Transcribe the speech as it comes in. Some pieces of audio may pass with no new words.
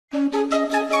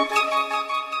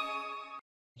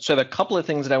So I have a couple of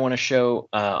things that I want to show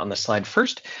on the slide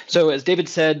first. So as David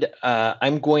said,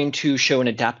 I'm going to show an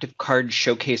adaptive card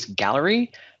showcase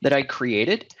gallery that I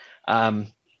created.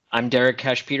 I'm Derek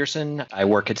Cash-Peterson. I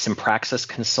work at Sympraxis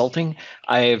Consulting.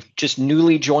 I've just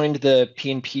newly joined the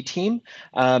P&P team,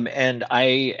 and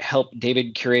I helped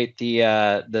David curate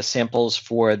the samples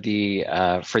for the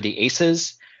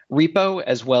ACEs repo,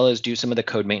 as well as do some of the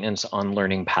code maintenance on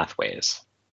learning pathways.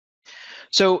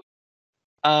 So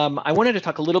I wanted to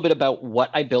talk a little bit about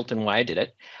what I built and why I did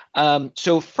it.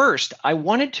 So first, I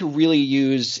wanted to really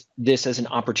use this as an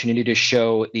opportunity to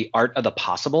show the art of the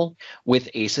possible with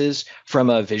ACEs from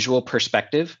a visual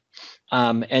perspective.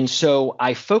 And so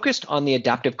I focused on the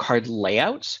adaptive card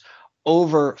layouts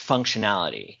over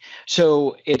functionality.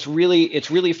 So it's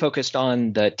really focused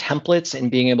on the templates and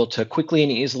being able to quickly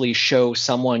and easily show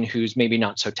someone who's maybe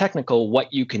not so technical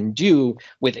what you can do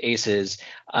with ACEs,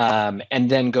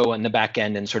 and then go in the back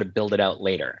end and sort of build it out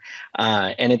later.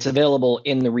 And it's available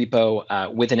in the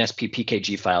repo with an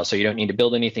SPPKG file, so you don't need to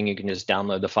build anything. You can just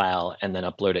download the file and then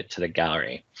upload it to the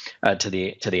gallery, to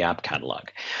the app catalog.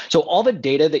 So all the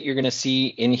data that you're going to see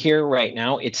in here right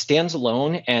now, it stands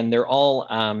alone, and they're all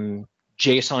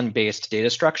JSON-based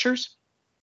data structures.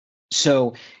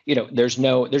 So, there's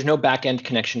no backend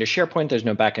connection to SharePoint. There's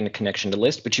no backend connection to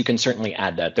List, but you can certainly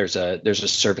add that. There's a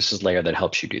services layer that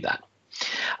helps you do that.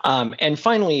 And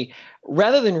finally,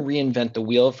 rather than reinvent the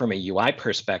wheel from a UI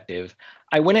perspective,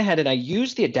 I went ahead and I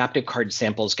used the adaptive card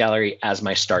samples gallery as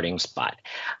my starting spot.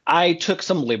 I took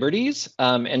some liberties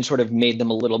and sort of made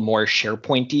them a little more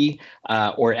SharePointy,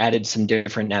 or added some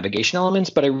different navigation elements,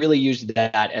 but I really used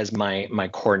that as my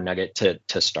core nugget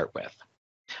to start with.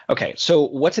 Okay, so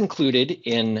what's included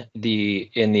in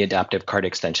the adaptive card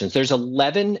extensions? There's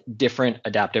 11 different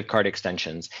adaptive card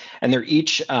extensions, and they're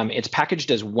each it's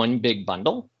packaged as one big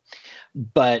bundle,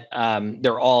 but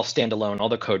they're all standalone. All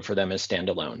the code for them is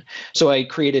standalone. So I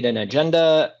created an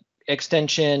agenda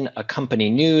extension, a company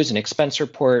news, an expense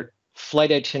report,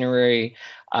 flight itinerary,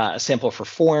 a sample for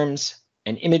forms,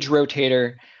 an image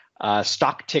rotator,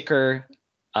 stock ticker,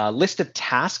 a list of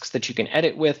tasks that you can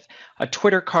edit with, a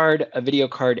Twitter card, a video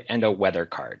card, and a weather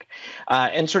card.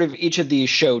 And sort of each of these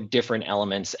show different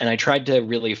elements, and I tried to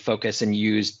really focus and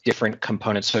use different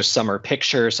components. So some are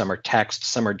picture, some are text,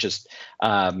 some are just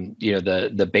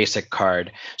the basic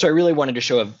card. So I really wanted to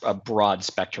show a broad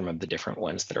spectrum of the different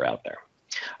ones that are out there.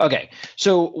 Okay,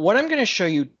 so what I'm going to show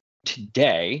you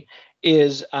today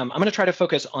is I'm going to try to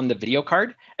focus on the video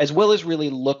card, as well as really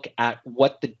look at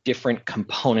what the different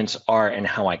components are and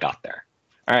how I got there.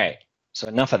 All right, so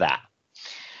enough of that.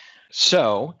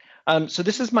 So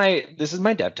this is my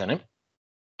dev tenant,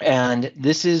 and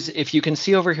this is, if you can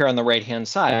see over here on the right-hand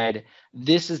side,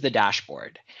 this is the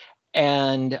dashboard.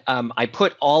 And I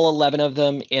put all 11 of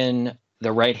them in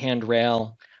the right-hand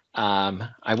rail.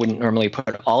 I wouldn't normally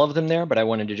put all of them there, but I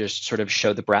wanted to just sort of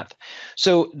show the breadth.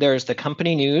 So there's the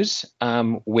company news,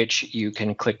 which you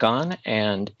can click on,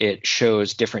 and it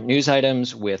shows different news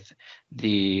items with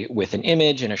an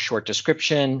image and a short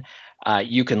description.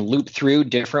 You can loop through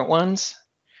different ones.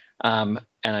 And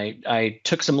I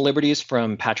took some liberties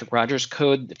from Patrick Rogers'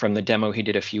 code from the demo he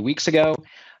did a few weeks ago,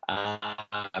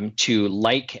 to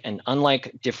like and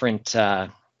unlike different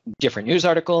news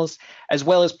articles, as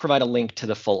well as provide a link to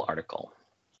the full article.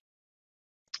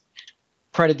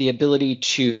 Provided the ability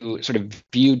to sort of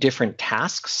view different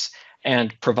tasks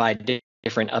and provide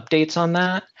different updates on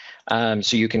that.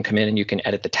 So you can come in and you can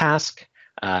edit the task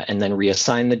and then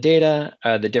reassign the data,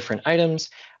 the different items,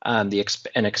 an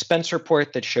expense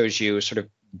report that shows you sort of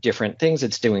different things.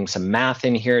 It's doing some math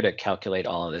in here to calculate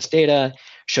all of this data,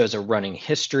 shows a running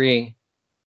history.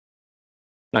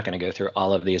 Not going to go through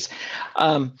all of these.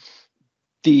 I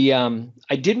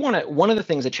did want to, one of the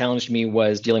things that challenged me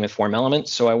was dealing with form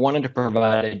elements. So I wanted to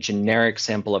provide a generic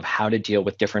sample of how to deal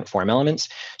with different form elements.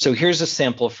 So here's a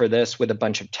sample for this with a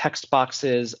bunch of text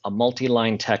boxes, a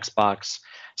multi-line text box,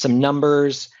 some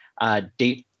numbers, a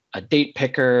date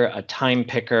picker, a time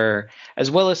picker,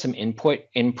 as well as some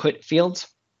input fields.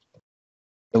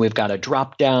 And we've got a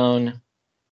drop down.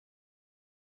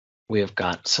 We've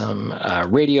got some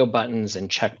radio buttons and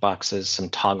checkboxes, some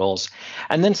toggles,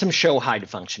 and then some show hide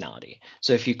functionality.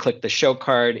 So if you click the show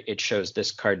card, it shows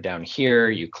this card down here.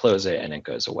 You close it and it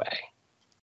goes away.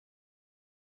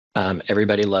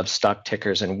 Everybody loves stock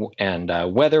tickers and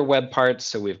weather web parts.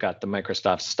 So we've got the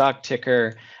Microsoft stock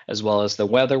ticker as well as the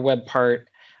weather web part.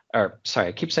 Or sorry,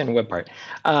 I keep saying web part.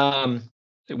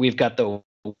 We've got the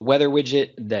weather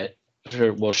widget that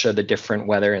will show the different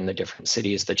weather in the different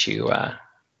cities that you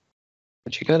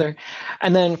go there.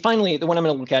 And then finally, the one I'm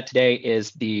going to look at today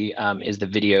is the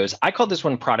videos. I call this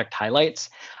one product highlights.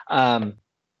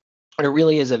 But it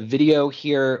really is a video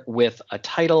here with a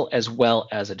title as well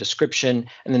as a description,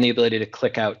 and then the ability to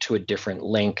click out to a different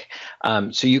link.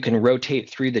 So you can rotate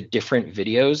through the different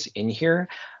videos in here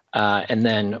and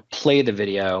then play the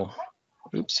video.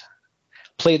 Oops.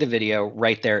 Play the video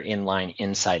right there in line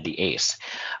inside the ACE.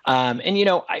 And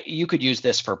you could use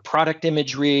this for product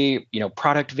imagery,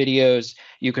 product videos.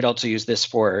 You could also use this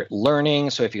for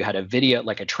learning. So if you had a video,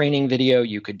 like a training video,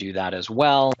 you could do that as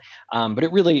well. But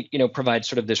it really, provides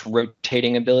sort of this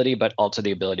rotating ability, but also the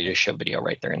ability to show video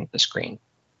right there in the screen.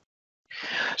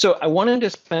 So I wanted to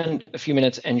spend a few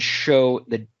minutes and show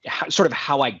sort of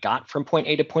how I got from point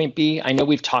A to point B. I know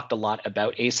we've talked a lot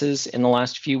about ACEs in the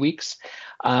last few weeks,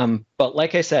 but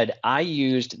like I said, I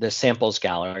used the samples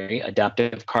gallery,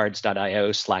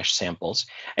 adaptivecards.io/samples,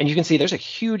 and you can see there's a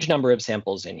huge number of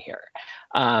samples in here.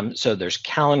 So there's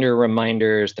calendar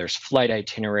reminders, there's flight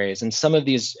itineraries, and some of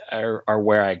these are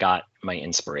where I got my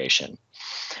inspiration.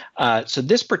 So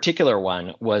this particular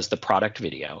one was the product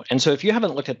video. And so if you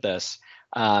haven't looked at this,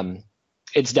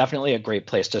 it's definitely a great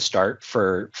place to start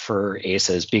for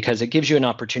ACEs, because it gives you an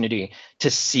opportunity to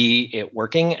see it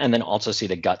working and then also see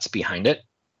the guts behind it.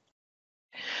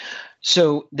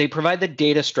 So they provide the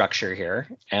data structure here,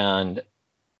 and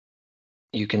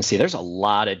you can see there's a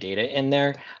lot of data in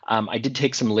there. I did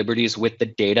take some liberties with the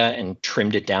data and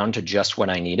trimmed it down to just what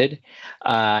I needed.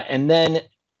 And then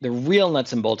the real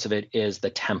nuts and bolts of it is the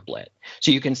template.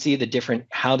 So you can see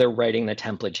how they're writing the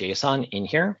template JSON in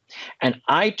here. And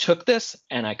I took this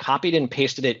and I copied and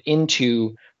pasted it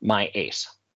into my ACE.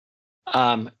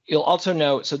 You'll also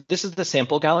know, so this is the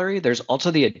sample gallery. There's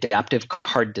also the adaptive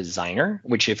card designer,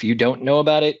 which if you don't know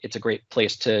about it, it's a great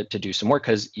place to do some work,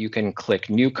 because you can click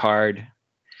new card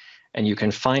and you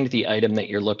can find the item that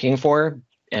you're looking for.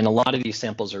 And a lot of these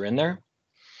samples are in there.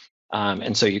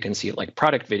 And so you can see it like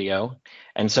product video.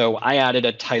 And so I added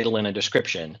a title and a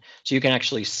description. So you can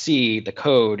actually see the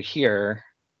code here.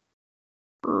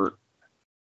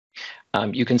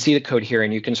 You can see the code here,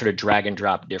 and you can sort of drag and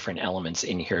drop different elements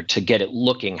in here to get it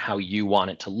looking how you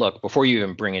want it to look before you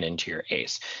even bring it into your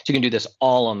ACE. So you can do this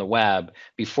all on the web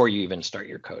before you even start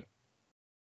your code.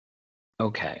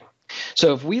 Okay,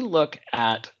 so if we look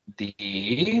at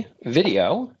the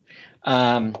video,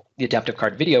 the adaptive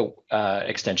card video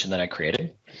extension that I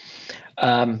created.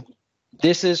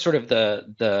 This is sort of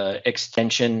the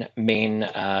extension main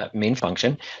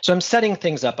function. So I'm setting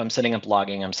things up. I'm setting up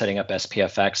logging. I'm setting up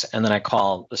SPFX, and then I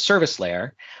call the service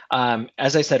layer.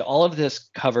 As I said, all of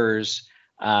this comes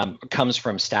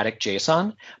from static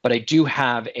JSON, but I do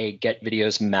have a get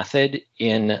videos method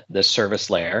in the service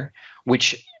layer,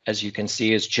 which, as you can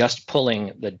see, is just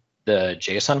pulling the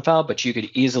JSON file, but you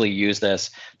could easily use this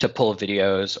to pull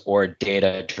videos or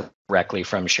data directly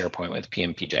from SharePoint with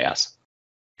PMP.js.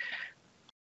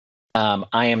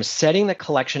 I am setting the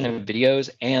collection of videos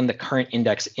and the current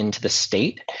index into the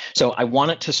state. So I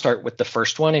want it to start with the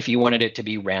first one. If you wanted it to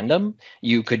be random,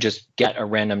 you could just get a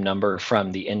random number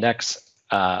from the index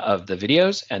of the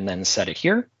videos and then set it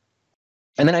here.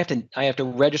 And then I have to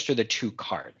register the two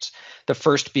cards. The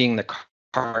first being the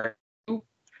card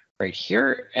right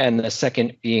here, and the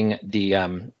second being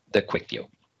the quick view.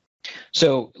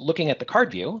 So looking at the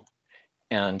card view,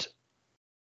 and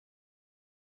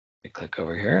I click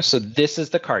over here. So this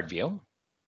is the card view.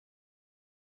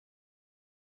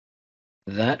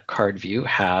 That card view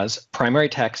has primary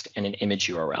text and an image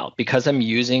URL. Because I'm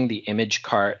using the image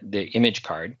card,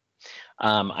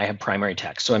 I have primary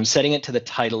text. So I'm setting it to the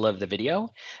title of the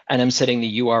video, and I'm setting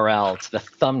the URL to the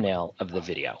thumbnail of the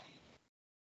video.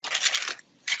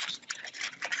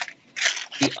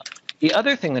 The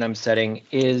other thing that I'm setting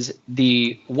is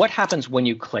what happens when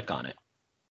you click on it.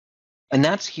 And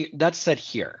that's set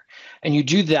here. And you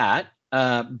do that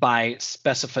by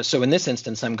specify. So in this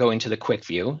instance, I'm going to the quick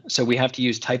view. So we have to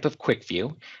use type of quick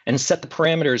view and set the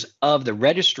parameters of the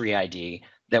registry ID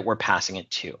that we're passing it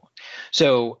to.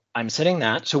 So I'm setting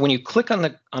that. So when you click on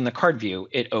the card view,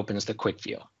 it opens the quick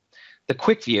view. The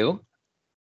quick view,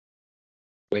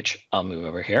 which I'll move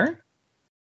over here.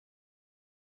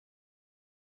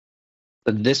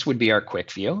 So this would be our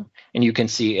quick view, and you can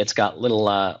see it's got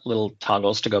little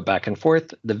toggles to go back and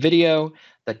forth. The video,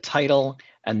 the title,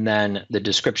 and then the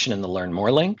description and the learn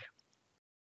more link.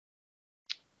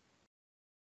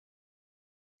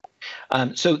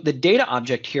 So the data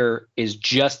object here is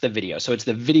just the video. So it's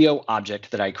the video object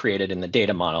that I created in the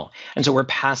data model. And so we're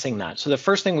passing that. So the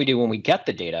first thing we do when we get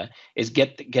the data is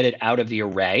get it out of the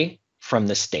array from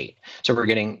the state. So we're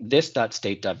getting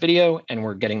this.state.video, and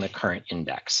we're getting the current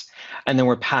index. And then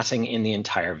we're passing in the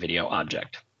entire video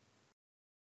object.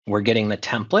 We're getting the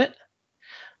template.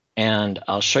 and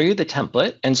I'll show you the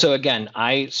template. And so again,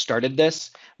 I started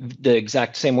this the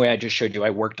exact same way I just showed you. I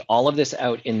worked all of this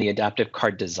out in the Adaptive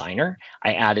Card Designer.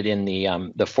 I added in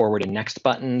the forward and next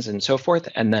buttons and so forth,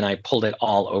 and then I pulled it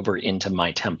all over into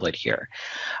my template here.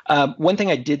 One thing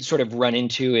I did sort of run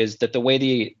into is that the way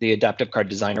the Adaptive Card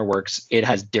Designer works, it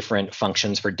has different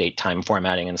functions for date time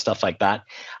formatting and stuff like that.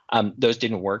 Those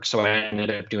didn't work, so I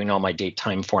ended up doing all my date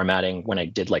time formatting when I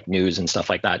did like news and stuff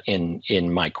like that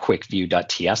in my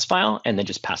quickview.ts file, and then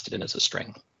just passed it in as a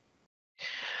string.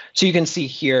 So you can see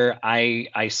here,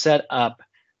 I set up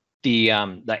the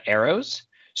arrows.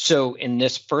 So in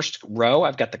this first row,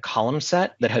 I've got the column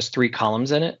set that has 3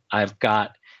 columns in it. I've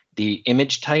got the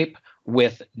image type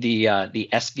with the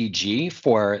SVG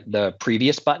for the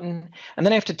previous button, and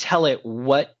then I have to tell it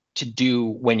what to do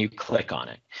when you click on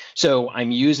it. So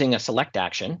I'm using a select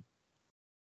action,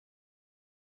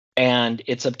 and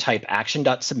it's of type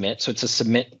action.submit. So it's a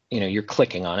submit, you're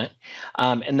clicking on it.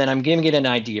 And then I'm giving it an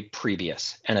ID of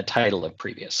previous and a title of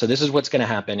previous. So this is what's going to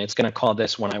happen. It's going to call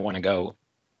this when I want to go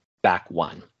back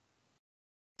 1.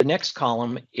 The next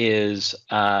column is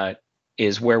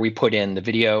where we put in the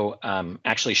video,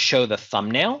 actually show the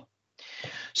thumbnail.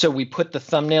 So we put the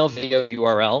thumbnail video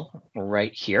URL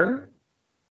right here.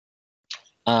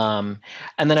 And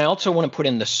then I also want to put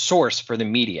in the source for the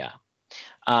media.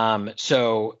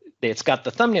 So it's got the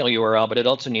thumbnail URL, but it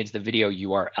also needs the video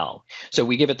URL. So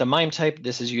we give it the MIME type.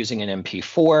 This is using an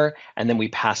MP4, and then we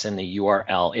pass in the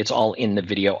URL. It's all in the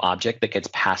video object that gets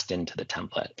passed into the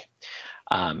template.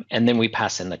 And then we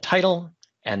pass in the title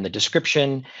and the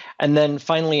description. And then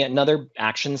finally, another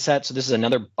action set. So this is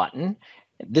another button.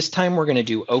 This time we're going to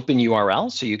do open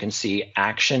URL. So you can see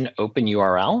action open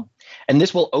URL. And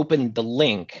this will open the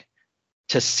link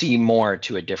to see more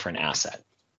to a different asset.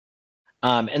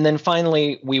 And then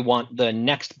finally, we want the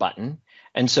next button.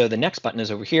 And so the next button is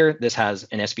over here. This has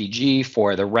an SVG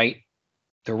for the right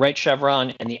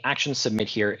chevron, and the action submit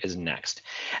here is next.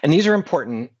 And these are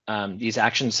important. These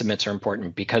action submits are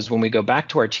important because when we go back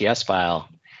to our TS file,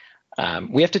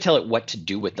 we have to tell it what to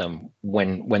do with them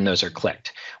when those are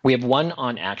clicked. We have one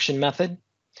on action method.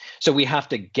 So we have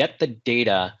to get the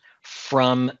data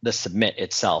from the submit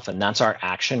itself, and that's our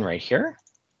action right here.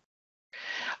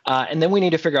 And then we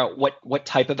need to figure out what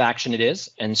type of action it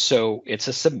is. And so it's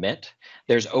a submit.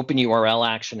 There's open URL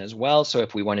action as well. So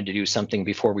if we wanted to do something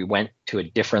before we went to a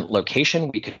different location,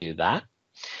 we could do that.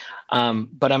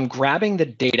 But I'm grabbing the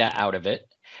data out of it.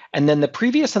 And then the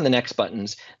previous and the next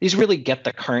buttons, these really get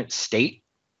the current state,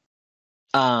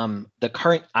 the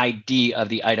current ID of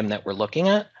the item that we're looking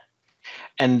at.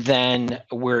 And then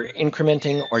we're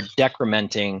incrementing or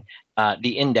decrementing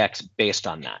the index based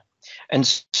on that.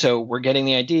 And so we're getting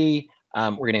the ID,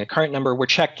 we're getting the current number, we're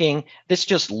checking. This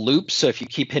just loops. So if you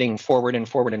keep hitting forward and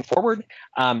forward and forward,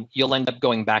 you'll end up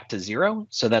going back to 0.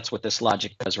 So that's what this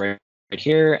logic does right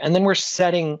here. And then we're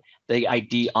setting the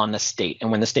ID on the state.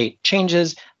 And when the state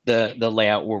changes, the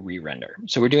layout will re-render.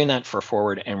 So we're doing that for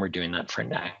forward and we're doing that for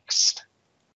next.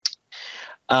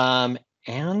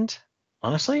 And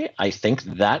honestly, I think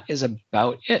that is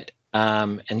about it.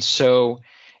 And so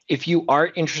if you are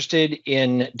interested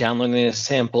in downloading this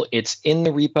sample, it's in the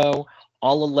repo.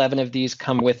 All 11 of these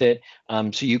come with it.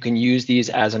 So you can use these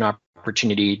as an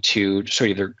opportunity to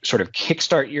sort of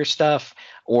kickstart your stuff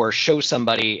or show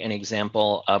somebody an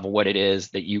example of what it is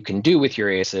that you can do with your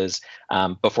ACEs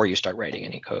before you start writing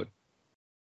any code.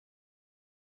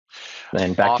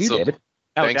 Then back to you, David.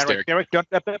 Oh, Thanks, Derek.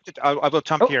 I will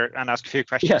jump here and ask a few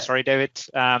questions. Yeah. Sorry, David.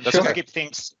 Just to give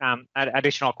things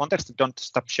additional context, don't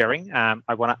stop sharing.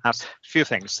 I want to ask a few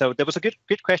things. So there was a good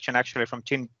question actually from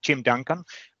Jim Duncan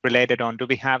related on, do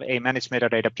we have a managed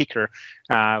metadata picker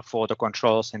for the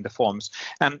controls in the forms?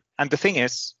 And the thing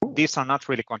is, these are not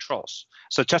really controls.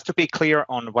 So just to be clear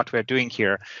on what we're doing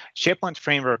here, SharePoint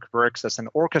Framework works as an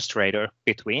orchestrator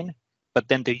between, but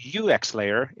then the UX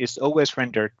layer is always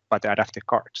rendered by the adaptive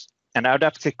cards. An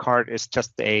adaptive card is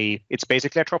just it's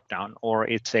basically a drop-down, or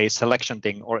it's a selection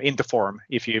thing, or in the form,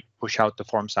 if you push out the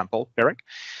form sample, Eric.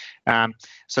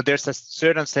 So there's a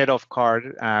certain set of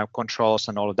card controls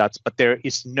and all of that, but there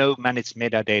is no managed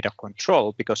metadata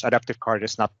control because adaptive card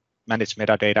is not managed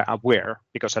metadata aware,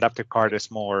 because adaptive card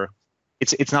is more,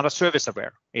 it's not a service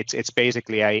aware. It's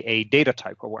basically a data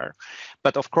type aware.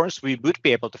 But of course, we would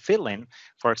be able to fill in,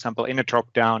 for example, in a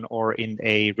dropdown or in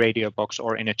a radio box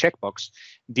or in a checkbox,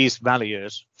 these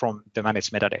values from the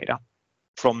managed metadata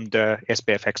from the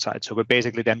SPFX side. So we're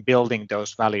basically then building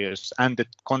those values and the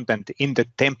content in the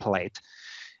template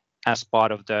as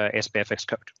part of the SPFX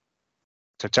code.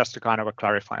 just to kind of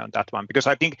clarify on that one, because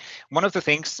I think one of the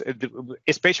things,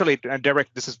 especially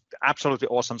Derek, this is absolutely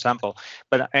awesome sample.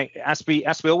 But as we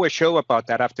always show about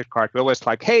that adaptive card, we always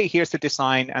like, hey, here's the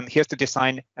design, and here's the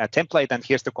design template, and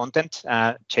here's the content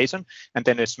JSON, and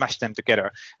then we smash them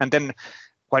together. And then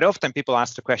quite often people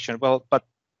ask the question, well, but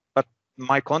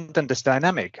my content is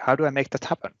dynamic. How do I make that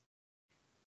happen?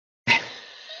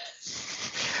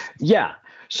 Yeah.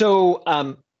 So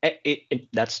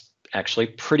that's actually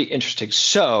pretty interesting.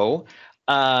 So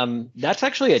that's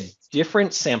actually a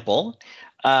different sample.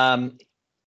 Sorry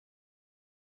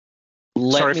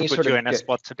for putting you in a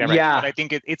spot, Derek, yeah. But I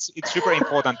think it's super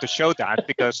important to show that,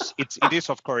 because it is,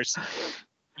 of course,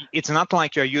 it's not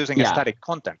like you're using a static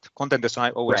content. Content is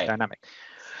always dynamic.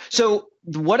 So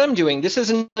what I'm doing, this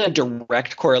isn't a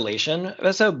direct correlation,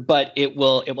 Vesa, but it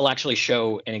will actually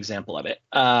show an example of it.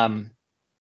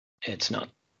 It's not.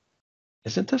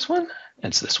 Is it this one?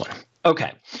 It's this one.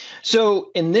 Okay. So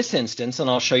in this instance, and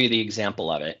I'll show you the example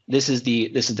of it. This is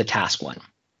the task one.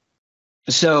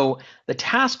 So the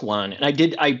task one,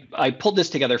 and I pulled this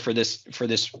together for this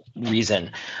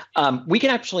reason. We can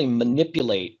actually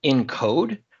manipulate in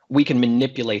code. We can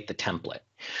manipulate the template.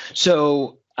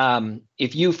 So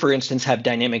if you, for instance, have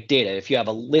dynamic data, if you have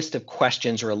a list of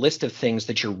questions or a list of things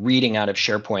that you're reading out of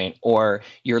SharePoint, or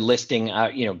you're listing,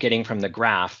 getting from the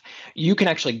graph, you can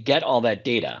actually get all that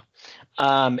data.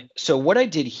 So what I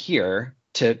did here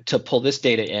to pull this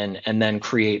data in and then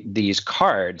create these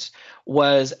cards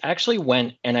was actually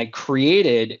went and I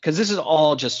created, because this is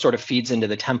all just sort of feeds into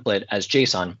the template as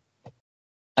JSON.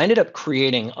 I ended up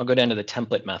creating, I'll go down to the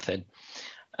template method.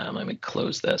 Let me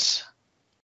close this.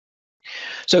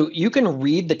 So you can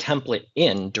read the template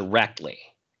in directly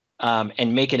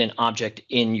and make it an object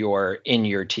in your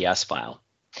TS file.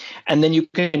 And then you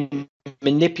can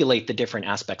manipulate the different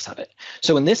aspects of it.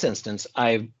 So in this instance,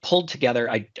 I pulled together,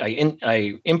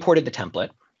 I imported the template,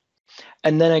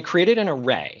 and then I created an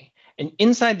array. And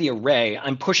inside the array,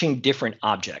 I'm pushing different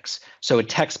objects. So a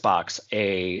text box,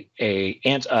 a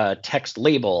text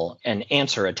label, an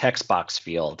answer, a text box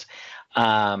field,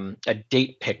 a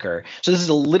date picker. So this is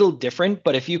a little different,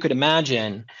 but if you could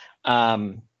imagine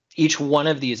each one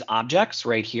of these objects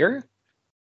right here,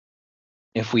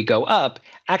 if we go up,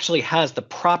 actually has the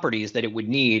properties that it would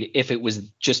need if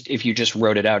you just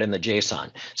wrote it out in the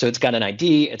JSON. So it's got an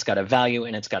ID, it's got a value,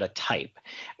 and it's got a type.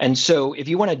 And so if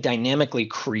you want to dynamically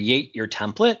create your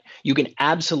template, you can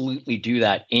absolutely do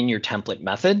that in your template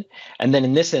method. And then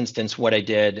in this instance, what I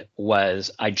did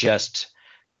was I took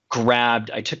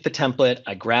the template,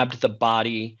 I grabbed the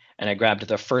body, and I grabbed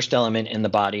the first element in the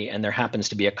body, and there happens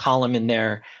to be a column in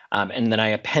there. And then I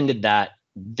appended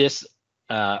this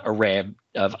array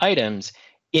of items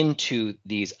into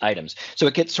these items. So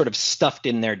it gets sort of stuffed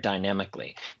in there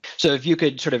dynamically. So if you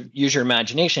could sort of use your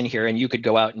imagination here, and you could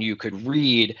go out and you could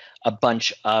read a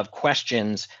bunch of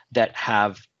questions that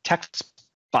have text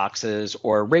boxes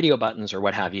or radio buttons or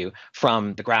what have you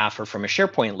from the graph or from a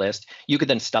SharePoint list, you could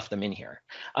then stuff them in here.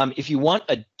 If you want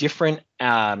a different,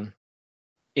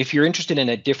 if you're interested in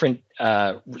a different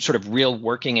sort of real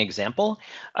working example,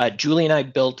 Julie and I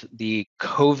built the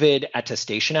COVID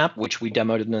attestation app, which we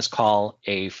demoed in this call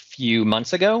a few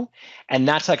months ago. And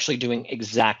that's actually doing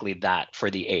exactly that for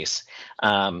the ACE.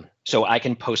 So I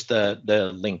can post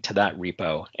the link to that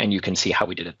repo and you can see how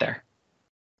we did it there.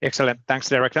 Excellent. Thanks,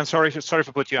 Derek. And sorry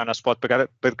for putting you on a spot, because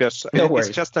it's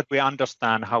just that we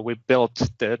understand how we built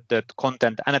the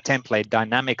content and a template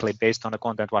dynamically based on the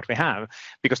content what we have,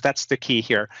 because that's the key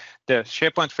here. The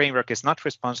SharePoint framework is not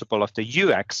responsible of the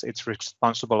UX, it's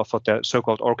responsible for the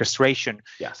so-called orchestration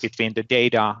between the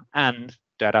data and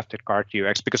the adaptive card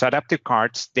UX, because adaptive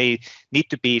cards, they need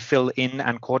to be filled in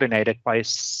and coordinated by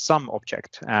some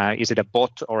object. Is it a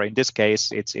bot, or in this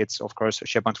case, it's of course a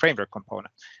SharePoint framework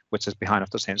component, which is behind of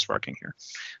the scenes working here.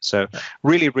 So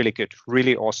really, really good,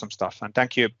 really awesome stuff. And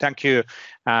thank you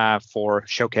for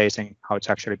showcasing how it's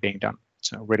actually being done.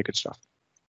 So really good stuff.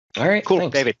 All right, cool,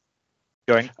 thanks. David.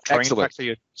 Going Excellent. Back to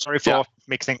you. Sorry for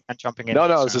mixing and jumping in.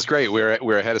 No, this is great.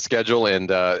 We're ahead of schedule,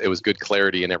 and it was good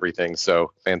clarity and everything.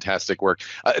 So fantastic work.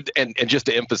 And just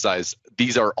to emphasize,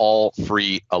 these are all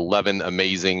free, 11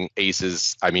 amazing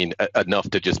aces. I mean, enough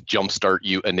to just jumpstart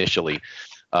you initially.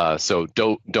 So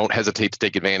don't hesitate to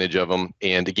take advantage of them.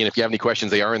 And again, if you have any questions,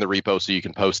 they are in the repo, so you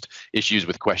can post issues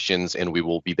with questions, and we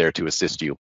will be there to assist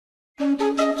you.